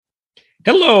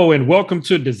Hello, and welcome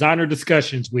to Designer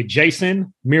Discussions with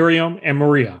Jason, Miriam, and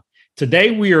Maria.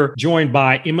 Today, we are joined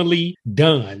by Emily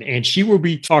Dunn, and she will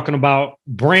be talking about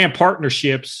brand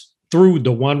partnerships through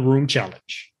the One Room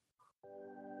Challenge.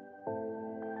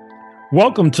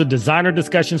 Welcome to Designer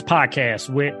Discussions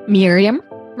Podcast with Miriam,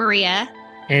 Maria,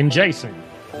 and Jason.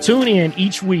 Tune in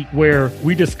each week where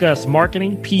we discuss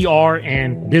marketing, PR,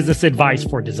 and business advice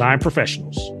for design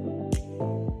professionals.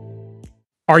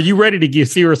 Are you ready to get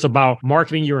serious about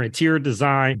marketing your interior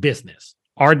design business?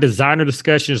 Our Designer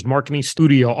Discussions Marketing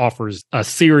Studio offers a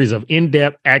series of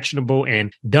in-depth, actionable,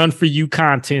 and done-for-you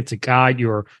content to guide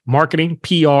your marketing,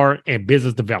 PR, and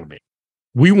business development.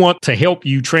 We want to help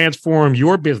you transform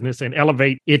your business and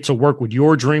elevate it to work with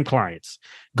your dream clients.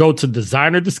 Go to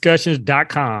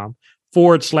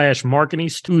designerdiscussions.com/marketing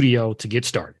studio to get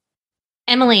started.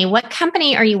 Emily, what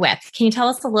company are you with? Can you tell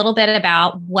us a little bit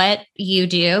about what you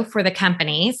do for the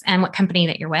companies and what company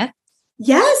that you're with?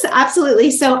 Yes, absolutely.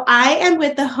 So I am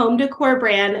with the home decor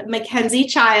brand Mackenzie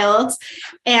Childs,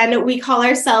 and we call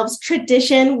ourselves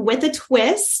Tradition with a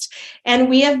Twist. And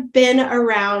we have been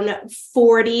around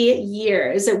 40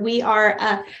 years. We are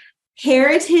a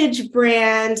heritage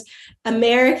brand,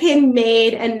 American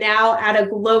made, and now at a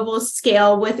global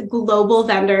scale with global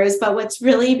vendors. But what's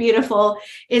really beautiful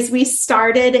is we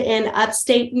started in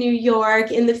upstate New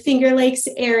York in the Finger Lakes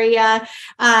area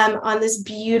on this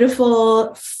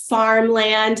beautiful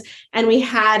farmland. And we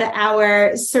had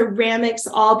our ceramics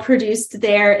all produced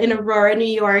there in Aurora, New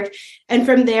York. And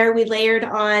from there, we layered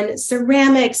on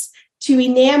ceramics to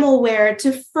enamelware,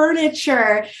 to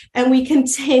furniture, and we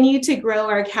continue to grow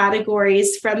our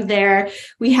categories from there.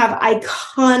 We have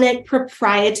iconic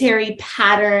proprietary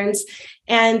patterns,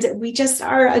 and we just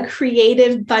are a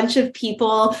creative bunch of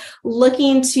people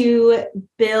looking to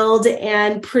build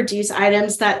and produce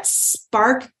items that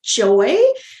spark joy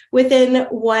within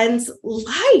one's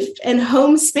life and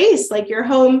home space. Like your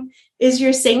home is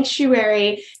your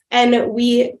sanctuary, and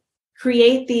we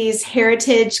create these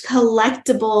heritage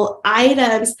collectible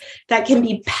items that can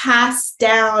be passed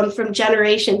down from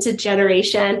generation to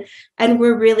generation. And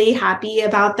we're really happy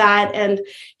about that. And,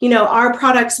 our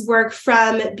products work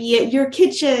from be it your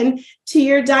kitchen to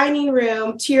your dining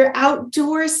room, to your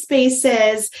outdoor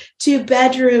spaces, to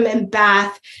bedroom and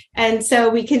bath. And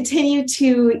so we continue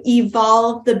to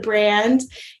evolve the brand,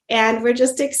 and we're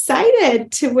just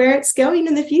excited to where it's going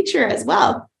in the future as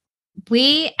well.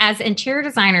 We, as interior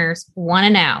designers, want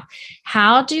to know,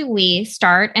 how do we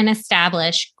start and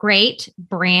establish great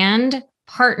brand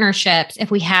partnerships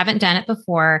if we haven't done it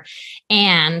before?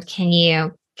 And can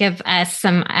you give us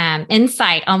some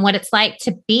insight on what it's like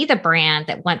to be the brand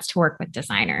that wants to work with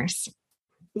designers?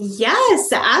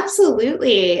 Yes,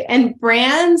 absolutely. And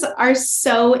brands are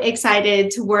so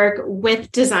excited to work with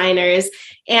designers.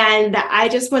 And I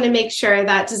just want to make sure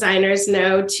that designers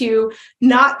know to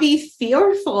not be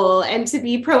fearful and to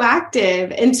be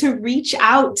proactive and to reach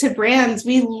out to brands.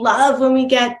 We love when we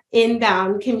get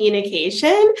inbound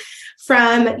communication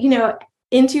from,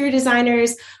 interior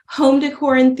designers, home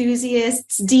decor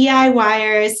enthusiasts,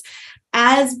 DIYers,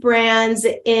 as brands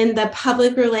in the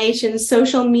public relations,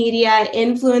 social media,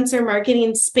 influencer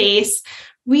marketing space.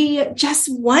 We just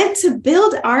want to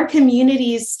build our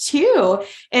communities too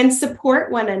and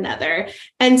support one another.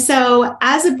 And so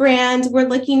as a brand, we're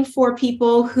looking for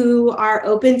people who are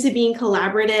open to being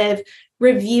collaborative,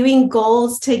 reviewing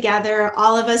goals together,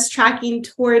 all of us tracking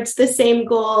towards the same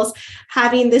goals,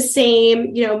 having the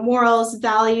same, morals,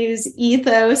 values,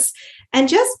 ethos, and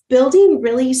just building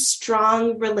really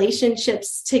strong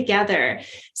relationships together.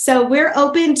 So we're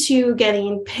open to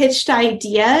getting pitched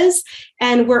ideas,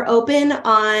 and we're open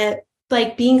on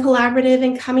being collaborative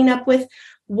and coming up with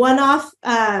one-off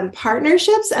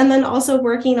partnerships, and then also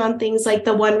working on things like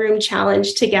the One Room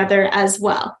Challenge together as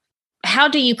well. How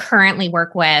do you currently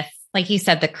work with, like you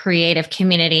said, the creative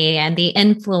community and the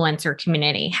influencer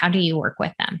community? How do you work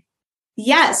with them?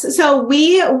 Yes. So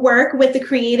we work with the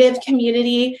creative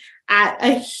community at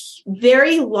a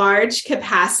very large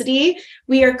capacity.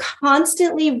 We are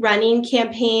constantly running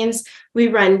campaigns. We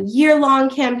run year-long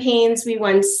campaigns. We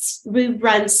run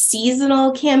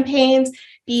seasonal campaigns,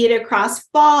 be it across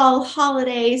fall,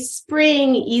 holiday,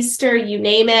 spring, Easter, you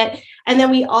name it. And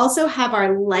then we also have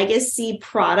our legacy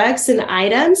products and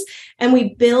items, and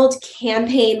we build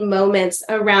campaign moments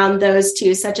around those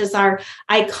too, such as our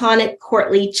iconic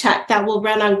Courtly check that will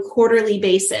run on quarterly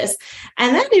basis.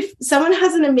 And then if someone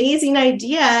has an amazing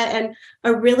idea and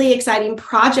a really exciting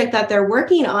project that they're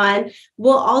working on,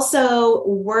 we'll also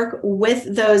work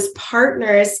with those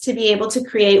partners to be able to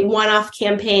create one-off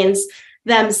campaigns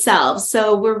themselves.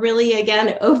 So we're really,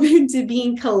 again, open to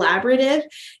being collaborative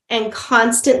and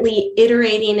constantly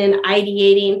iterating and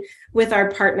ideating with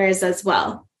our partners as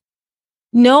well.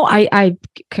 No, I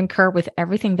concur with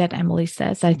everything that Emily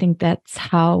says. I think that's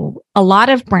how a lot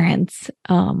of brands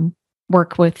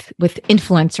work with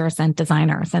influencers and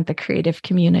designers and the creative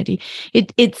community.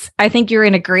 I think you're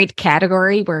in a great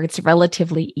category where it's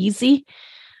relatively easy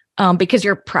because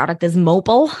your product is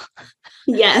mobile.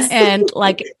 Yes. And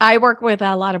like I work with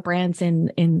a lot of brands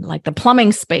in like the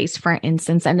plumbing space, for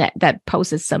instance, and that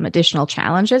poses some additional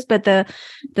challenges. But the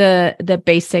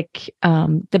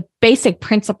basic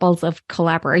principles of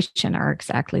collaboration are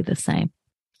exactly the same.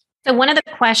 So one of the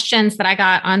questions that I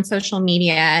got on social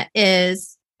media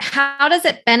is, how does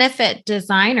it benefit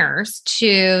designers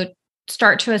to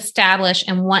start to establish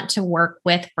and want to work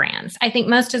with brands? I think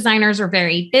most designers are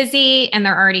very busy and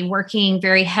they're already working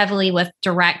very heavily with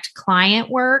direct client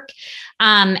work.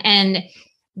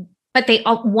 But they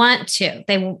want to,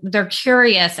 they're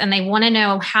curious and they want to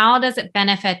know, how does it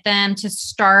benefit them to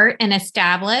start and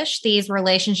establish these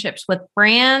relationships with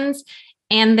brands?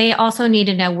 And they also need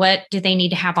to know, what do they need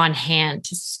to have on hand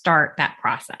to start that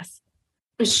process?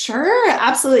 Sure,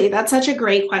 absolutely. That's such a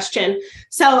great question.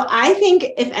 So I think,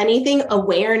 if anything,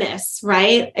 awareness,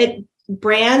 right?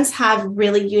 Brands have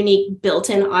really unique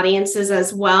built-in audiences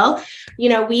as well. You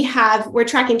know, we're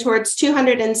tracking towards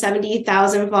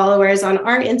 270,000 followers on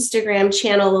our Instagram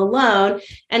channel alone.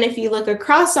 And if you look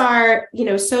across our,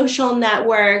 social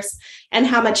networks and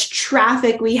how much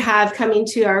traffic we have coming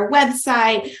to our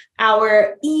website,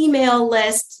 our email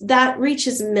list, that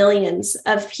reaches millions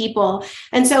of people.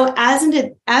 And so as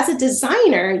a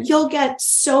designer, you'll get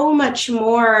so much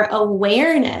more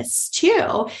awareness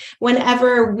too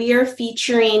whenever we're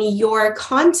featuring your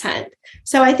content.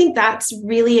 So I think that's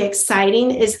really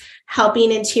exciting, is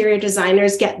helping interior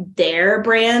designers get their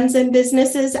brands and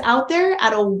businesses out there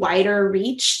at a wider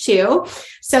reach too.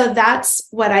 So that's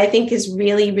what I think is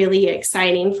really, really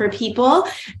exciting for people.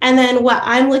 And then what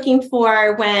I'm looking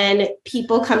for when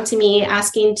people come to me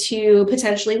asking to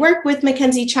potentially work with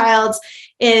Mackenzie Childs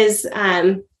is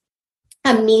a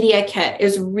media kit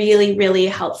is really, really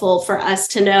helpful for us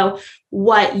to know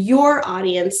what your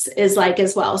audience is like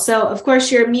as well. So of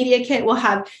course, your media kit will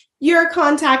have your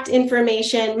contact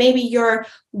information, maybe your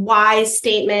why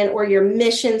statement or your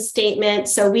mission statement.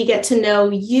 So we get to know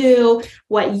you,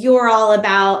 what you're all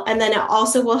about. And then it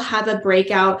also will have a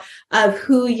breakout of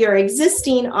who your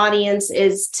existing audience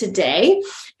is today,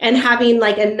 and having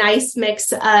like a nice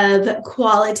mix of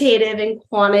qualitative and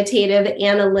quantitative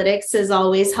analytics is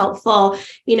always helpful.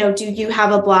 Do you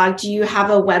have a blog? Do you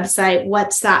have a website?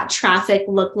 What's that traffic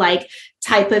look like?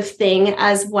 Type of thing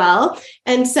as well.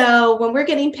 And so when we're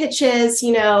getting pitches,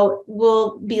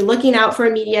 we'll be looking out for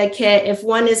a media kit. If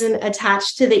one isn't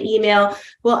attached to the email,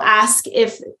 we'll ask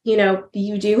if,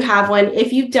 you do have one.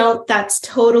 If you don't, that's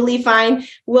totally fine.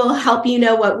 We'll help you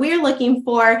know what we're looking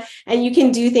for. And you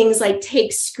can do things like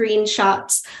take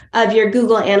screenshots of your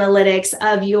Google Analytics,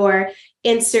 of your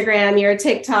Instagram, your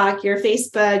TikTok, your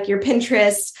Facebook, your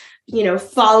Pinterest,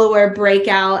 follower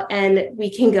breakout, and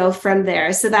we can go from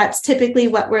there. So that's typically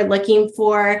what we're looking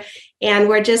for. And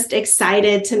we're just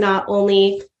excited to not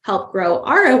only help grow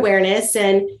our awareness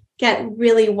and get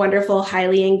really wonderful,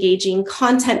 highly engaging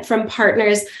content from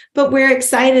partners, but we're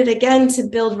excited again to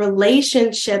build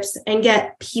relationships and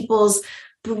get people's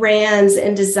brands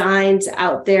and designs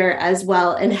out there as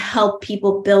well, and help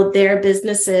people build their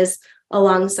businesses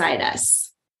alongside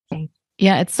us.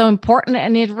 Yeah, it's so important.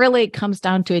 And it really comes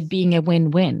down to it being a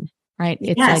win-win, right?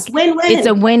 It's win-win. It's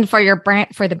a win for your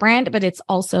brand, for the brand, but it's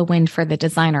also a win for the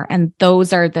designer. And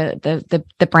those are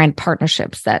the brand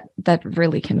partnerships that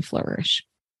really can flourish.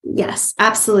 Yes,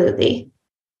 absolutely.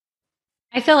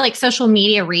 I feel like social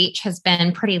media reach has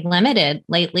been pretty limited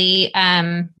lately.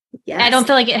 Yes. I don't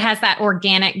feel like it has that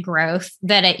organic growth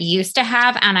that it used to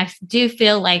have. And I do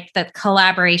feel like the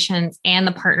collaborations and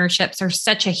the partnerships are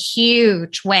such a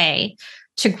huge way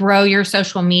to grow your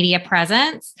social media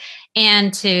presence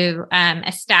and to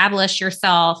establish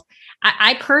yourself.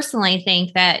 I personally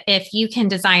think that if you can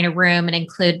design a room and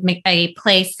include a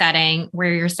place setting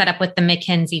where you're set up with the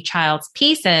Mackenzie Childs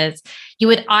pieces, you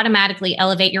would automatically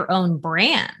elevate your own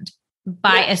brand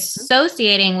by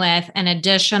associating with an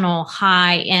additional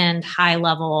high-end,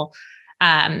 high-level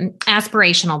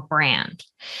aspirational brand.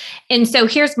 And so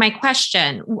here's my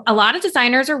question. A lot of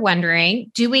designers are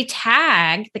wondering, do we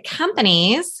tag the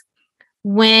companies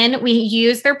when we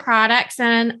use their products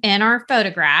in our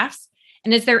photographs?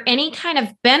 And is there any kind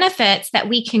of benefits that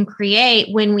we can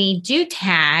create when we do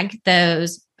tag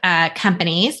those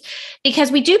companies,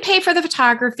 because we do pay for the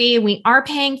photography. We are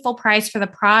paying full price for the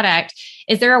product.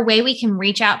 Is there a way we can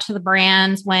reach out to the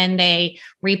brands when they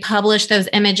republish those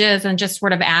images and just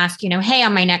sort of ask, hey,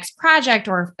 on my next project,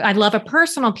 or I'd love a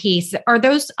personal piece? Are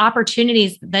those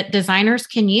opportunities that designers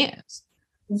can use?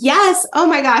 Yes. Oh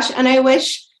my gosh. And I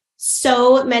wish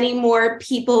so many more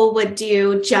people would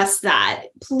do just that.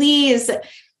 Please,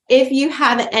 if you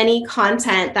have any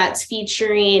content that's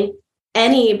featuring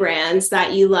any brands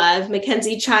that you love,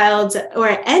 Mackenzie Childs or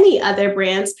any other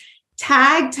brands,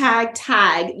 tag,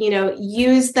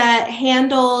 use the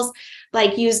handles,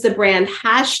 like use the brand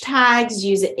hashtags,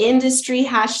 use industry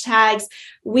hashtags.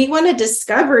 We want to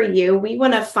discover you. We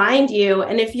want to find you.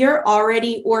 And if you're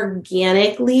already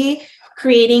organically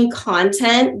creating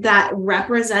content that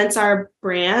represents our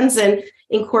brands and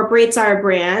incorporates our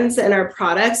brands and our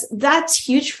products, that's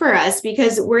huge for us,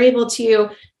 because we're able to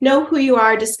know who you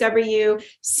are, discover you,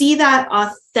 see that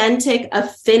authentic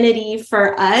affinity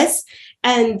for us.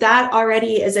 And that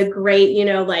already is a great,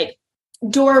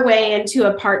 doorway into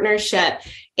a partnership.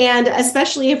 And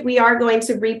especially if we are going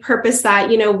to repurpose that,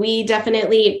 we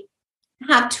definitely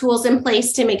have tools in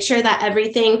place to make sure that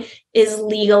everything is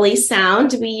legally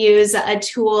sound. We use a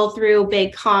tool through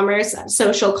BigCommerce,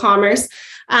 social commerce,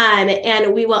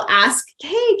 and we will ask,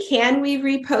 hey, can we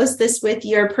repost this with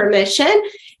your permission?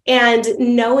 And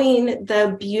knowing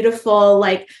the beautiful,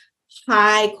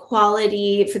 high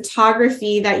quality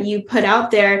photography that you put out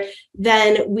there,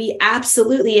 then we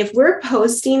absolutely, if we're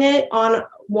posting it on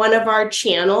one of our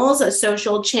channels, a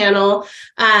social channel,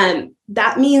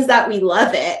 that means that we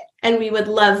love it and we would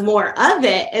love more of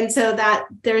it. And so that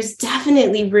there's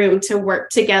definitely room to work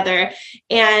together.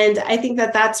 And I think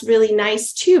that that's really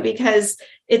nice too, because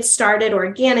it started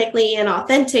organically and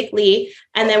authentically,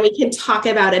 and then we can talk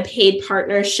about a paid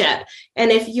partnership. And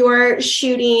if you're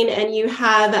shooting and you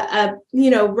have a,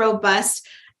 robust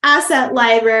asset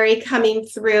library coming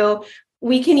through,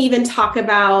 we can even talk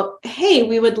about, hey,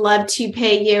 we would love to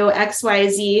pay you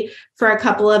XYZ for a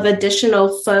couple of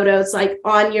additional photos,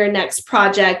 on your next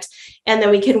project. And then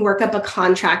we can work up a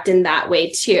contract in that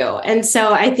way too. And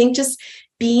so I think just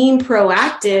being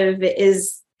proactive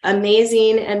is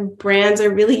amazing, and brands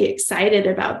are really excited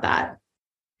about that.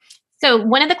 So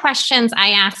one of the questions I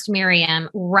asked Miriam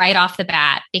right off the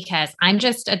bat, because I'm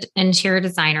just an interior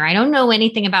designer, I don't know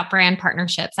anything about brand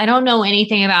partnerships. I don't know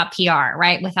anything about PR,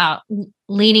 right? Without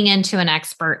leaning into an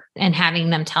expert and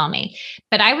having them tell me.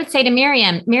 But I would say to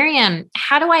Miriam,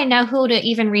 how do I know who to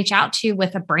even reach out to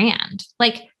with a brand?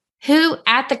 Who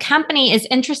at the company is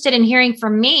interested in hearing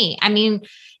from me? I mean,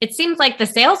 it seems like the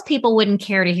salespeople wouldn't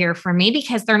care to hear from me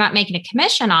because they're not making a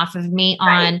commission off of me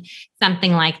on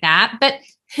something like that. But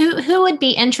who would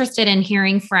be interested in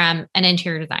hearing from an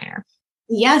interior designer?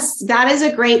 Yes, that is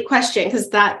a great question, because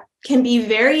that can be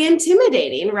very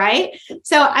intimidating, right?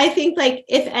 So I think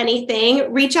if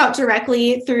anything, reach out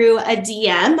directly through a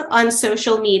DM on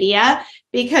social media,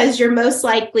 because you're most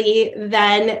likely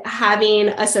then having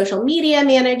a social media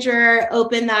manager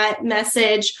open that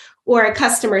message, or a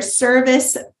customer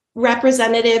service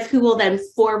representative who will then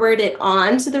forward it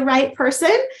on to the right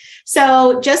person.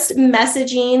 So just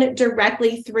messaging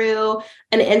directly through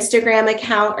an Instagram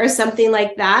account or something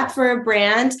like that for a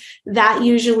brand, that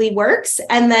usually works.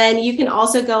 And then you can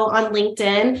also go on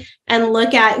LinkedIn and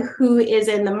look at who is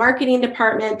in the marketing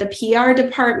department, the PR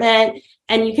department,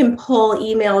 and you can pull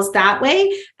emails that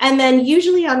way. And then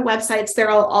usually on websites, there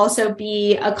will also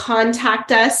be a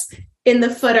contact us in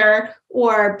the footer,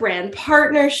 or brand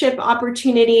partnership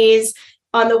opportunities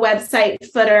on the website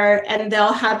footer, and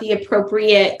they'll have the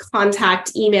appropriate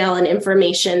contact email and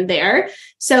information there.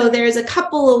 So there's a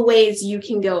couple of ways you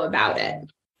can go about it.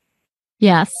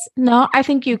 Yes. No, I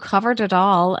think you covered it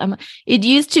all. It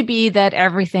used to be that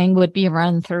everything would be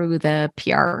run through the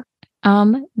PR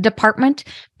department,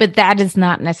 but that is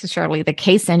not necessarily the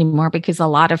case anymore, because a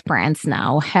lot of brands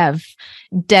now have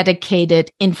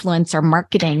dedicated influencer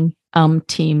marketing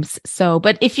teams. So,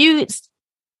 but if you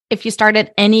start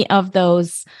at any of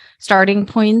those starting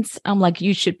points,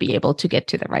 you should be able to get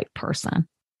to the right person.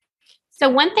 So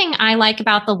one thing I like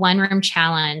about the One Room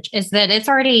Challenge is that it's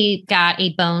already got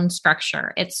a bone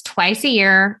structure. It's twice a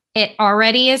year. It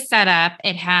already is set up.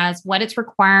 It has what its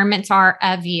requirements are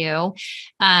of you.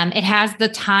 It has the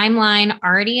timeline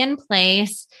already in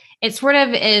place. It sort of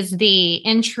is the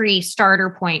entry starter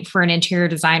point for an interior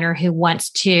designer who wants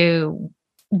to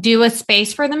do a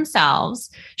space for themselves,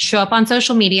 show up on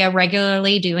social media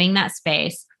regularly doing that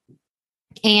space,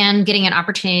 and getting an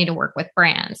opportunity to work with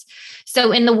brands.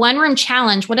 So in the One Room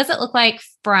Challenge, what does it look like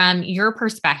from your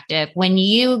perspective when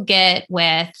you get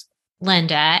with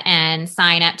Linda, and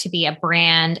sign up to be a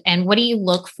brand? And what do you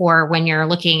look for when you're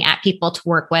looking at people to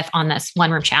work with on this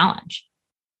one room challenge?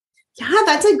 Yeah,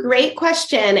 that's a great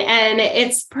question. And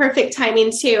it's perfect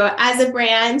timing too. As a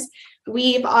brand,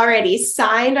 we've already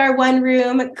signed our one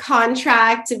room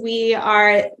contract. We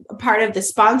are part of the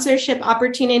sponsorship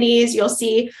opportunities. You'll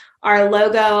see our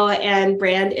logo and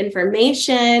brand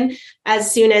information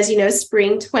as soon as,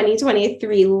 spring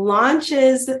 2023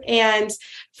 launches. And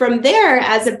from there,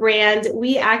 as a brand,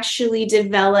 we actually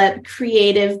develop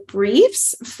creative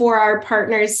briefs for our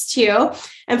partners too.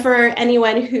 And for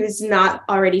anyone who's not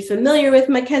already familiar with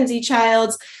Mackenzie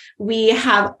Childs, we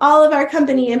have all of our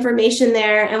company information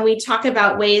there, and we talk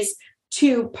about ways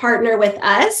to partner with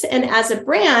us. And as a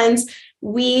brand,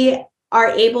 we are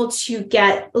able to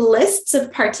get lists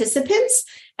of participants.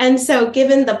 And so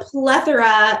given the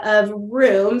plethora of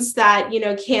rooms that,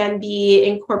 can be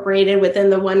incorporated within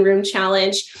the one room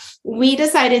challenge, we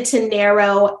decided to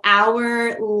narrow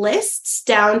our lists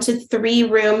down to 3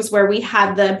 rooms where we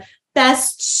have the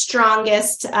best,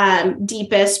 strongest,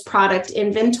 deepest product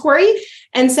inventory.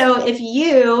 And so if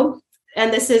you,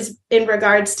 and this is in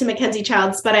regards to Mackenzie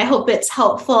Childs, but I hope it's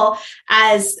helpful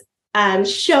as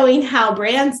showing how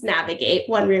brands navigate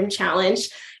one room challenge.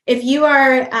 If you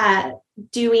are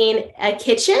doing a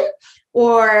kitchen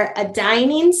or a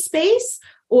dining space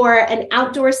or an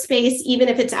outdoor space, even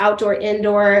if it's outdoor,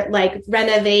 indoor, like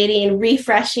renovating,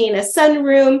 refreshing a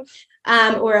sunroom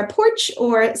or a porch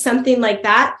or something like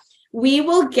that, we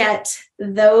will get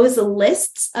those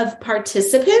lists of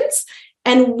participants,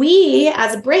 and we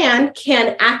as a brand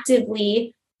can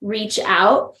actively reach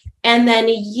out. And then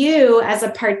you as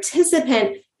a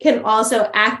participant can also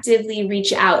actively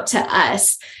reach out to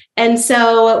us. And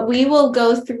so we will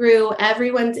go through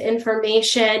everyone's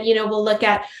information. We'll look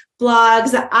at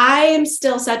blogs. I am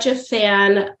still such a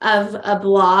fan of a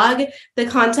blog. The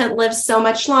content lives so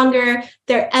much longer.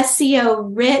 They're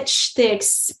SEO rich. The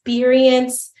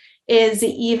experience is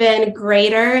even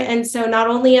greater. And so not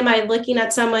only am I looking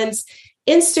at someone's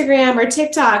Instagram or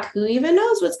TikTok, who even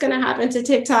knows what's going to happen to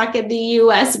TikTok in the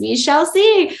US? We shall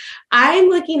see. I'm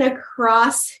looking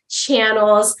across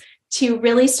channels to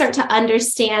really start to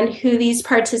understand who these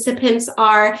participants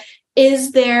are.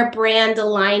 Is there brand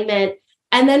alignment?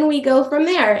 And then we go from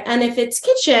there. And if it's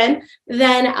kitchen,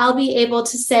 then I'll be able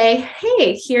to say,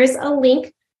 hey, here's a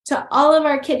link to all of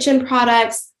our kitchen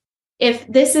products. If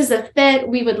this is a fit,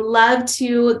 we would love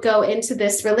to go into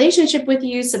this relationship with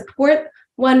you, support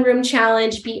One Room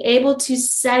Challenge, be able to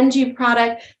send you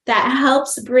product that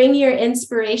helps bring your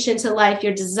inspiration to life,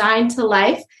 your design to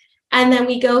life. And then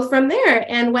we go from there.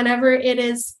 And whenever it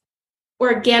is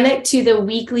organic to the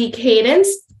weekly cadence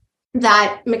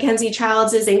that Mackenzie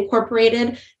Childs is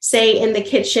incorporated, say in the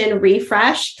kitchen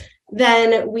refresh,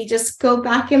 then we just go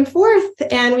back and forth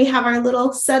and we have our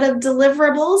little set of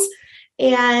deliverables.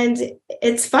 And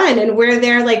it's fun. And we're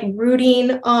there like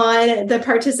rooting on the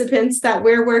participants that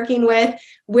we're working with.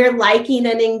 We're liking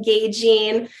and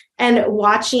engaging and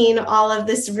watching all of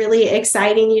this really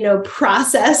exciting,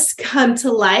 process come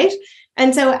to life.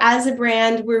 And so as a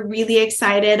brand, we're really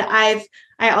excited. I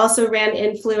also ran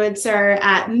influencer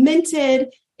at Minted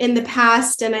in the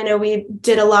past. And I know we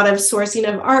did a lot of sourcing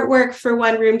of artwork for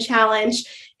One Room Challenge.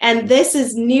 And this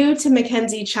is new to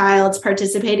Mackenzie Childs,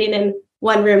 participating in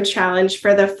One Room Challenge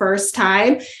for the first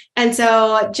time. And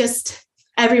so just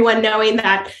everyone knowing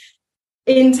that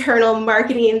internal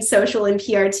marketing, social, and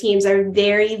PR teams are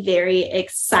very, very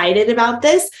excited about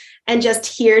this and just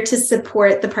here to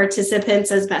support the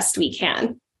participants as best we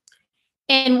can.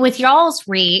 And with y'all's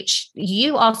reach,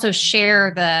 you also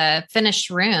share the finished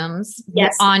rooms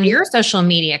on your social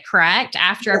media, correct?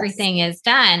 After everything is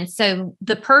done. So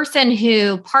the person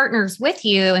who partners with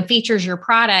you and features your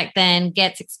product then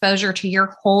gets exposure to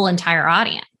your whole entire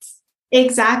audience.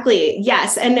 Exactly.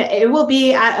 Yes. And it will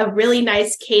be at a really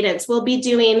nice cadence. We'll be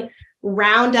doing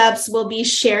roundups. We'll be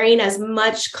sharing as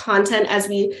much content as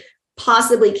we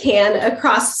possibly can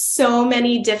across so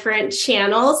many different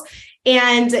channels.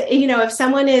 And, if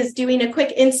someone is doing a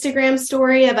quick Instagram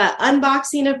story of an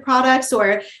unboxing of products,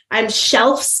 or I'm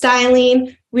shelf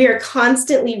styling, we are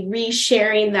constantly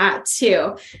resharing that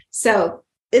too. So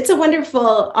it's a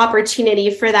wonderful opportunity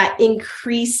for that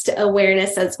increased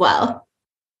awareness as well.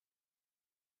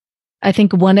 I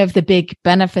think one of the big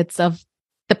benefits of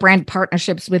the brand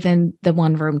partnerships within the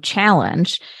One Room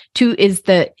Challenge too is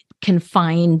the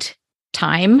confined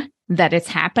time that it's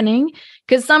happening.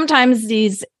 Because sometimes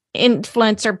these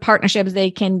influencer partnerships,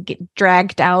 they can get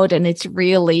dragged out and it's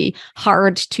really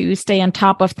hard to stay on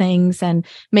top of things and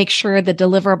make sure the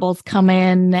deliverables come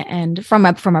in and from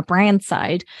a brand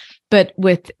side. But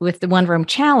with the one room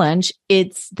challenge,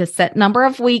 it's the set number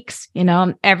of weeks,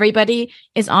 everybody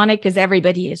is on it because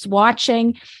everybody is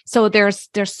watching. So there's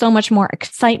so much more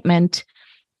excitement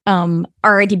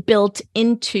already built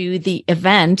into the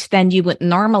event than you would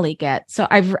normally get. So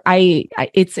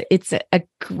it's a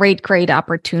great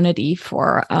opportunity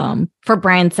for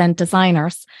brands and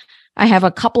designers. I have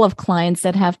a couple of clients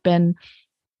that have been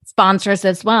sponsors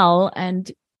as well,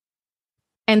 and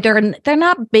they're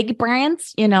not big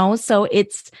brands, so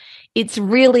it's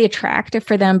really attractive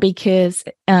for them because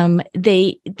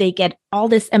they get all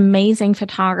this amazing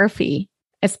photography,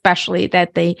 especially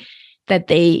that they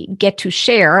get to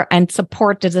share and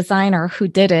support the designer who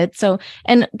did it. So,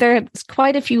 and there's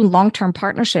quite a few long-term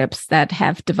partnerships that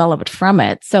have developed from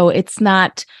it. So it's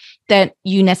not that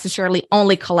you necessarily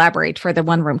only collaborate for the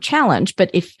one room challenge, but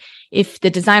if the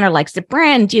designer likes the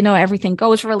brand, everything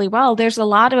goes really well. There's a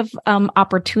lot of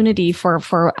opportunity for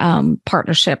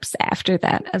partnerships after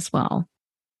that as well.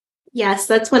 Yes,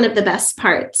 that's one of the best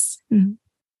parts. Mm-hmm.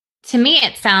 To me,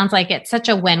 it sounds like it's such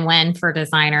a win-win for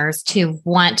designers to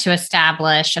want to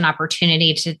establish an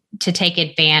opportunity to take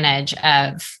advantage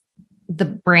of the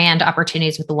brand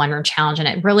opportunities with the one room challenge. And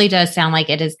it really does sound like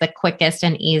it is the quickest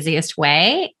and easiest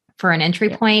way for an entry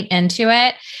point into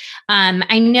it.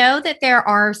 I know that there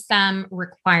are some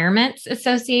requirements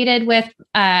associated with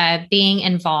being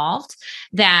involved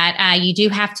that you do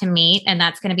have to meet, and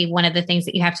that's going to be one of the things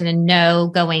that you have to know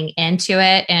going into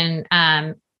it.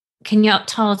 And can you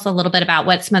tell us a little bit about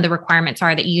what some of the requirements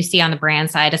are that you see on the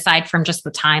brand side, aside from just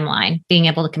the timeline, being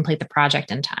able to complete the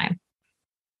project in time?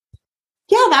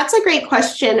 Yeah, that's a great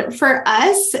question. For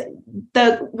us,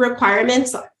 the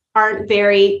requirements aren't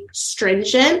very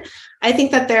stringent. I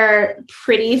think that they're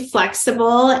pretty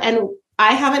flexible, and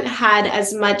I haven't had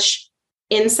as much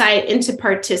insight into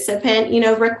participant,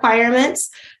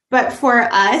 requirements. But for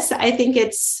us, I think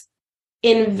it's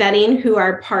in vetting who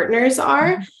our partners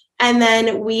are. Mm-hmm. And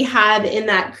then we have in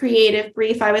that creative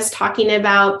brief, I was talking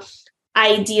about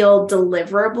ideal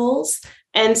deliverables.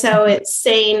 And so it's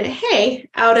saying, hey,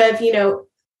 out of,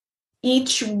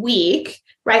 each week,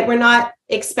 right? We're not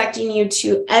expecting you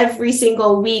to every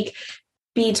single week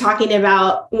be talking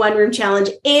about one room challenge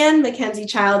and Mackenzie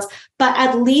Childs, but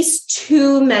at least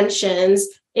 2 mentions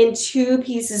in 2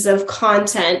 pieces of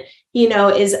content,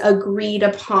 is agreed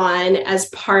upon as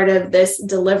part of this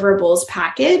deliverables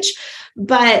package.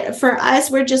 But for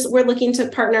us, we're looking to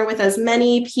partner with as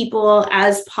many people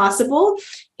as possible.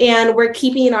 And we're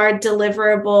keeping our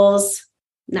deliverables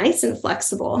nice and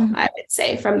flexible, mm-hmm. I would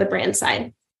say, from the brand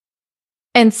side.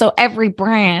 And so every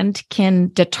brand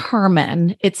can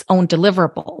determine its own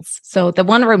deliverables. So the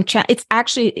one room chat, it's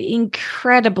actually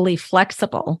incredibly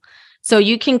flexible. So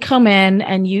you can come in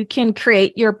and you can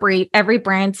create your brief. Every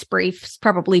brand's brief is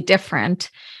probably different.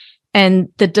 And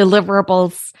the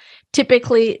deliverables,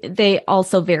 typically, they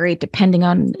also vary depending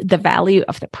on the value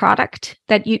of the product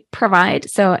that you provide.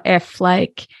 So if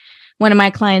like one of my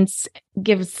clients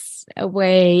gives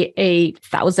away a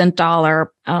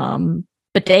 $1,000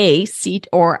 bidet seat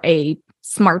or a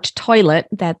smart toilet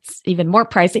that's even more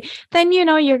pricey, then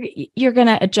you're going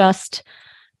to adjust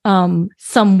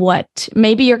somewhat.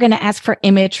 Maybe you're going to ask for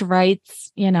image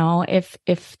rights,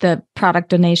 if the product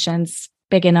donation's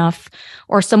big enough,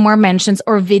 or some more mentions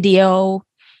or video.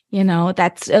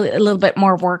 That's a little bit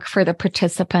more work for the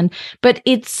participant, but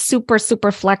it's super,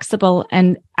 super flexible.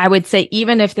 And I would say,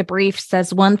 even if the brief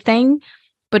says one thing,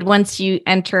 but once you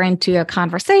enter into a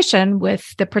conversation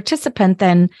with the participant,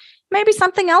 then maybe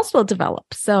something else will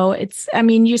develop. So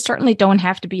you certainly don't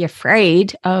have to be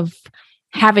afraid of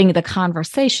having the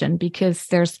conversation, because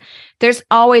there's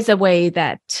always a way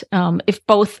that if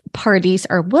both parties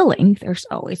are willing, there's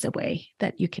always a way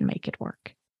that you can make it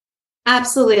work.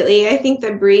 Absolutely. I think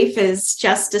the brief is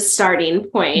just a starting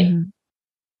point. Mm-hmm.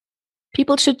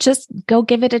 People should just go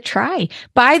give it a try.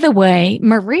 By the way,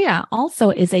 Maria also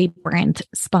is a brand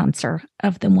sponsor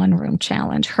of the One Room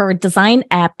Challenge. Her Design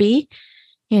Appy,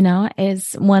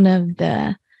 is one of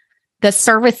the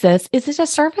services. Is it a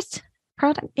service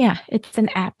product? Yeah, it's an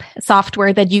app,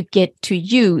 software that you get to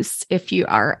use if you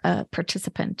are a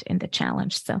participant in the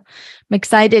challenge. So I'm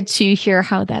excited to hear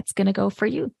how that's going to go for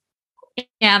you.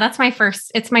 Yeah, it's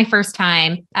my first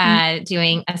time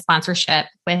doing a sponsorship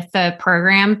with the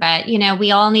program, but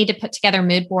we all need to put together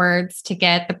mood boards to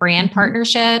get the brand mm-hmm.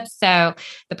 partnerships. So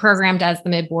the program does the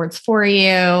mood boards for you,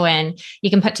 and you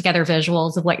can put together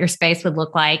visuals of what your space would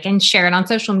look like and share it on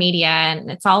social media.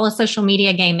 And it's all a social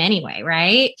media game anyway,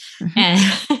 right? Mm-hmm.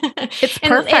 And it's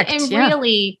perfect. And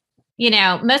really,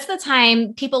 Most of the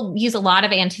time people use a lot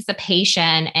of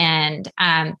anticipation and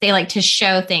they like to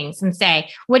show things and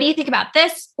say, what do you think about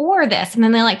this or this? And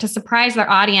then they like to surprise their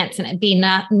audience and it be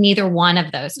neither one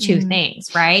of those two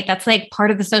things, right? That's like part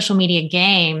of the social media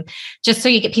game, just so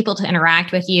you get people to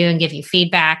interact with you and give you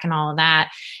feedback and all of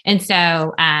that. And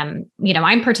so,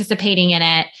 I'm participating in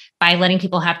it by letting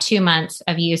people have 2 months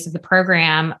of use of the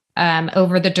program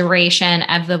over the duration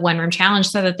of the One Room Challenge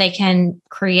so that they can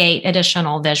create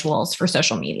additional visuals for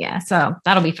social media. So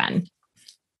that'll be fun.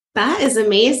 That is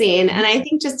amazing. And I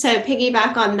think just to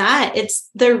piggyback on that, it's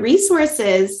the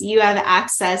resources you have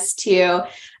access to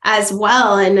as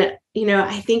well. And,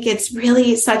 I think it's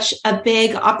really such a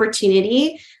big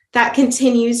opportunity that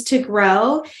continues to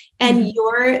grow. And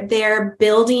you're there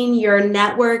building your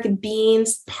network, being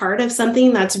part of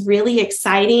something that's really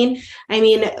exciting. I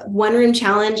mean, One Room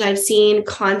Challenge, I've seen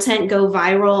content go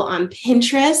viral on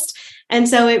Pinterest. And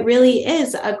so it really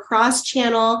is a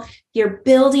cross-channel. You're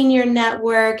building your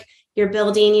network. You're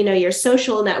building, your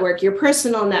social network, your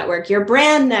personal network, your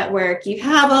brand network. You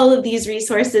have all of these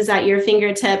resources at your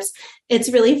fingertips.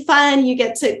 It's really fun. You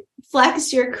get to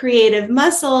flex your creative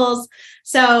muscles.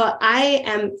 So I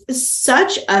am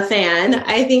such a fan.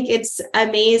 I think it's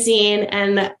amazing.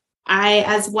 And I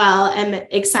as well am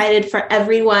excited for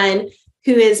everyone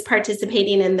who is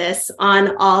participating in this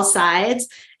on all sides.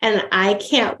 And I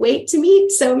can't wait to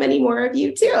meet so many more of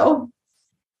you too.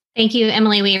 Thank you,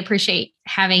 Emily. We appreciate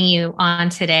having you on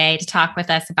today to talk with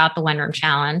us about the One Room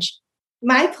Challenge.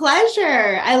 My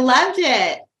pleasure. I loved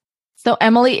it. So,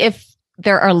 Emily, if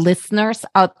there are listeners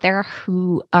out there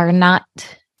who are not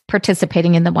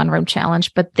participating in the One Room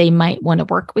Challenge, but they might want to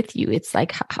work with you, it's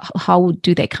like, how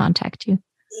do they contact you?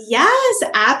 Yes,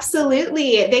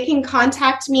 absolutely. They can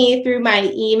contact me through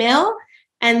my email,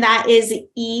 and that is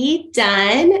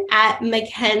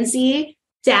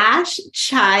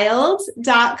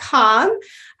edunn@mackenzie-child.com.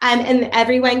 And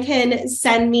everyone can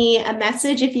send me a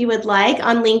message if you would like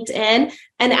on LinkedIn.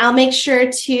 And I'll make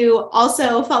sure to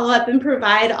also follow up and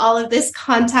provide all of this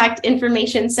contact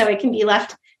information so it can be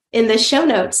left in the show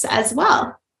notes as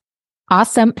well.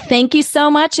 Awesome. Thank you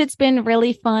so much. It's been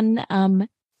really fun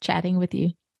chatting with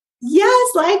you. Yes,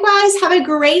 likewise. Have a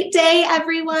great day,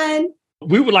 everyone.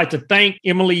 We would like to thank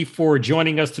Emily for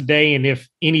joining us today. And if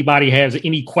anybody has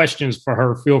any questions for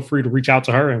her, feel free to reach out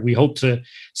to her. And we hope to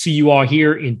see you all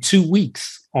here in 2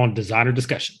 weeks on Designer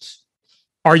Discussions.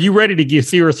 Are you ready to get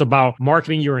serious about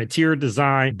marketing your interior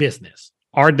design business?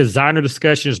 Our Designer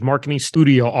Discussions Marketing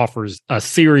Studio offers a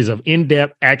series of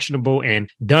in-depth, actionable, and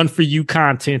done-for-you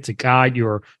content to guide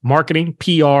your marketing,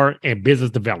 PR, and business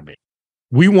development.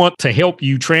 We want to help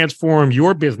you transform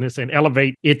your business and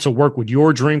elevate it to work with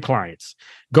your dream clients.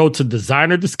 Go to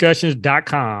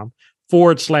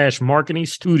designerdiscussions.com/marketing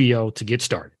studio to get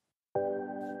started.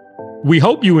 We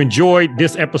hope you enjoyed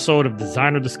this episode of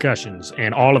Designer Discussions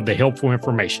and all of the helpful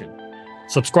information.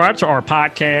 Subscribe to our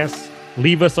podcast,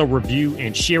 leave us a review,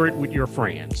 and share it with your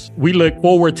friends. We look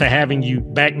forward to having you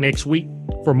back next week.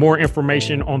 For more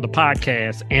information on the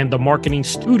podcast and the marketing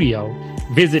studio,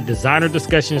 visit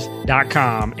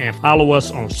designerdiscussions.com and follow us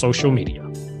on social media.